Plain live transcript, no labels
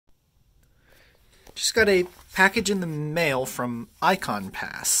Just got a package in the mail from Ikon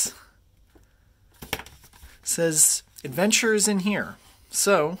Pass. It says adventure is in here.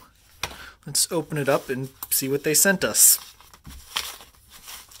 So let's open it up and see what they sent us.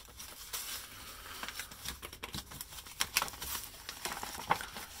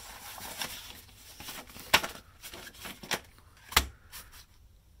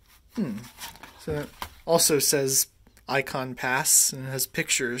 So it also says Ikon Pass and it has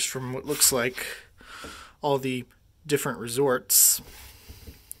pictures from what looks like all the different resorts.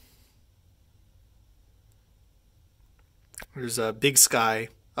 There's a Big Sky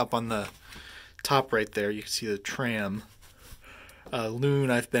up on the top right there. You can see the tram.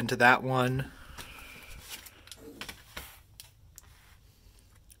 Loon, I've been to that one.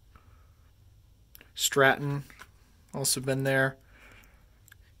 Stratton, also been there.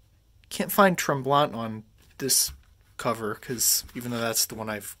 Can't find Tremblant on this cover, because even though that's the one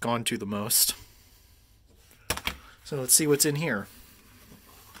I've gone to the most. So let's see what's in here.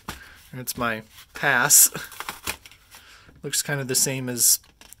 It's my pass. Looks kind of the same as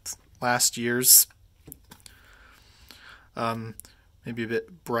last year's. Maybe a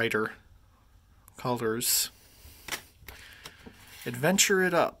bit brighter colors. Adventure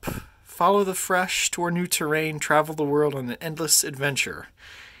it up. Follow the fresh, tour new terrain, travel the world on an endless adventure.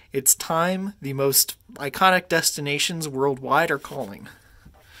 It's time, the most iconic destinations worldwide are calling.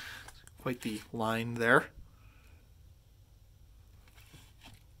 Quite the line there.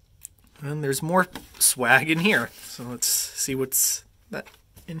 And there's more swag in here. So let's see what's that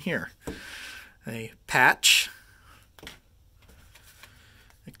in here. A patch.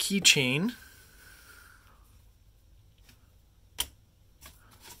 A keychain.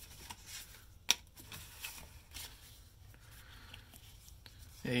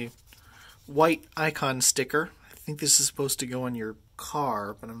 A white icon sticker. I think this is supposed to go on your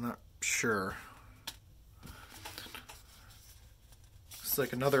car, but I'm not sure. It's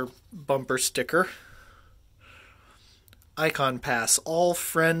like another bumper sticker. Ikon Pass. All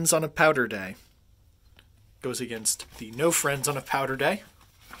friends on a powder day. Goes against the no friends on a powder day.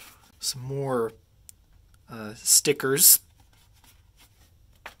 Some more stickers.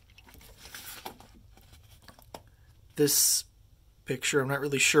 This picture, I'm not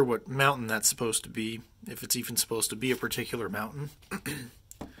really sure what mountain that's supposed to be, if it's even supposed to be a particular mountain.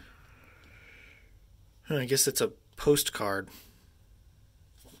 I guess it's a postcard.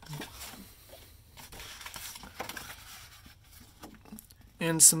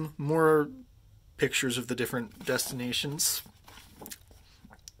 And some more pictures of the different destinations.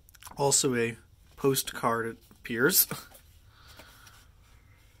 Also a postcard, it appears.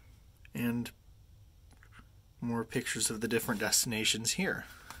 And more pictures of the different destinations here.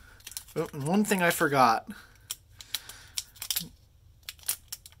 Oh, and one thing I forgot.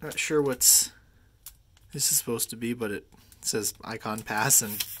 Not sure what's this is supposed to be, but it says Ikon Pass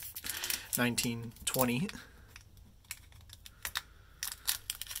in 1920.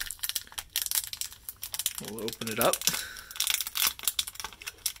 We'll open it up.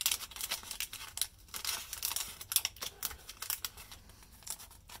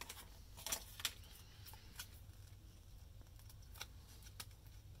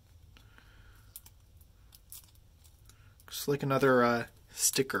 Looks like another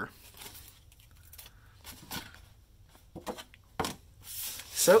sticker.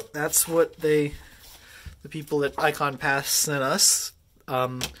 So that's what the people at Ikon Pass sent us.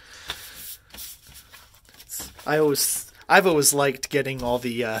 I've always liked getting all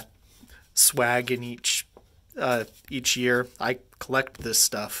the swag in each year. I collect this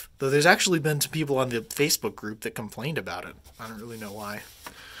stuff, though there's actually been some people on the Facebook group that complained about it. I don't really know why,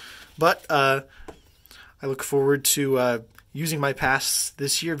 but I look forward to using my pass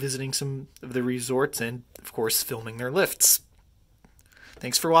this year, visiting some of the resorts, and of course filming their lifts.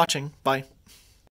 Thanks for watching. Bye.